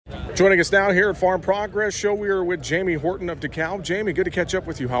Joining us now here at Farm Progress Show, we are with Jamie Horton of Dekalb. Jamie, good to catch up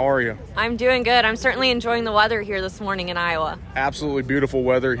with you. How are you? I'm doing good. I'm certainly enjoying the weather here this morning in Iowa. Absolutely beautiful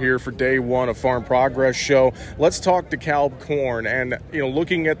weather here for day one of Farm Progress Show. Let's talk Dekalb corn and,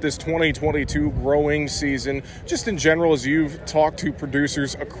 looking at this 2022 growing season, just in general, as you've talked to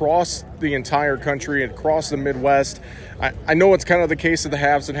producers across the entire country and across the Midwest, I know it's kind of the case of the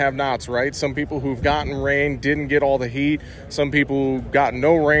haves and have-nots, right? Some people who've gotten rain didn't get all the heat. Some people who got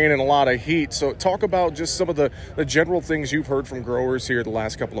no rain and a lot of heat. So talk about just some of the general things you've heard from growers here the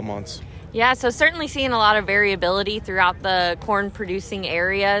last couple of months. Yeah, so certainly seeing a lot of variability throughout the corn producing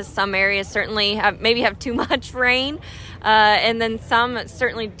areas. Some areas certainly have too much rain, and then some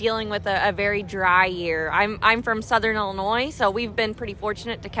certainly dealing with a very dry year. I'm from Southern Illinois, so we've been pretty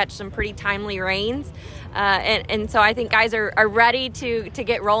fortunate to catch some pretty timely rains, and so I think guys are ready to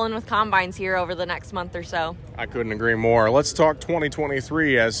get rolling with combines here over the next month or so. I couldn't agree more. Let's talk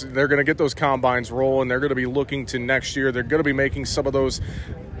 2023 as they're going to get those combines rolling. They're going to be looking to next year. They're going to be making some of those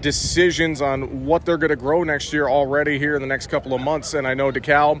decisions on what they're going to grow next year already here in the next couple of months. And I know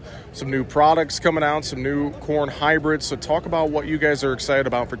Dekalb, some new products coming out, some new corn hybrids. So talk about what you guys are excited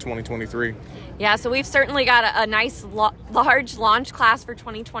about for 2023. Yeah, so we've certainly got a nice large launch class for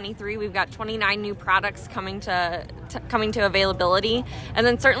 2023. We've got 29 new products coming to availability, and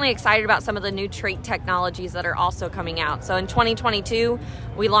then certainly excited about some of the new trait technologies that are also coming out. So in 2022,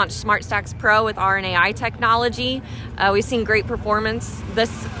 we launched Smart Stacks Pro with RNAi technology. We've seen great performance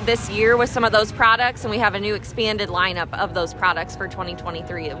this year with some of those products, and we have a new expanded lineup of those products for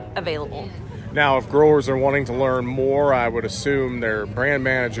 2023 available. Now, if growers are wanting to learn more, I would assume their brand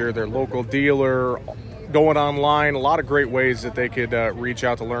manager, their local dealer, going online, a lot of great ways that they could reach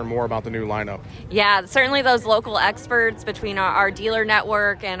out to learn more about the new lineup. Yeah, certainly those local experts between our dealer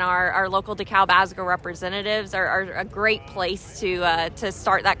network and our local Dekalb Asgrow representatives are a great place to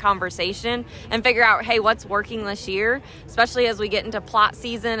start that conversation and figure out, hey, what's working this year, especially as we get into plot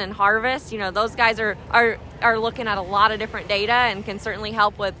season and harvest. Those guys are looking at a lot of different data and can certainly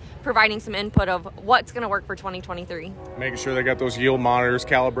help with providing some input of what's going to work for 2023. Making sure they got those yield monitors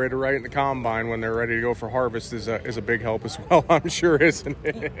calibrated right in the combine when they're ready to go for harvest is a big help as well, I'm sure, isn't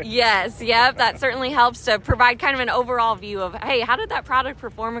it? Yes, yep, that certainly helps to provide kind of an overall view of, hey, how did that product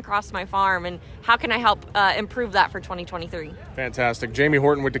perform across my farm and how can I help improve that for 2023? Fantastic. Jamie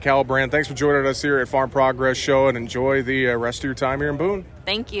Horton with Dekalb brand. Thanks for joining us here at Farm Progress Show and enjoy the rest of your time here in Boone.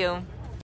 Thank you.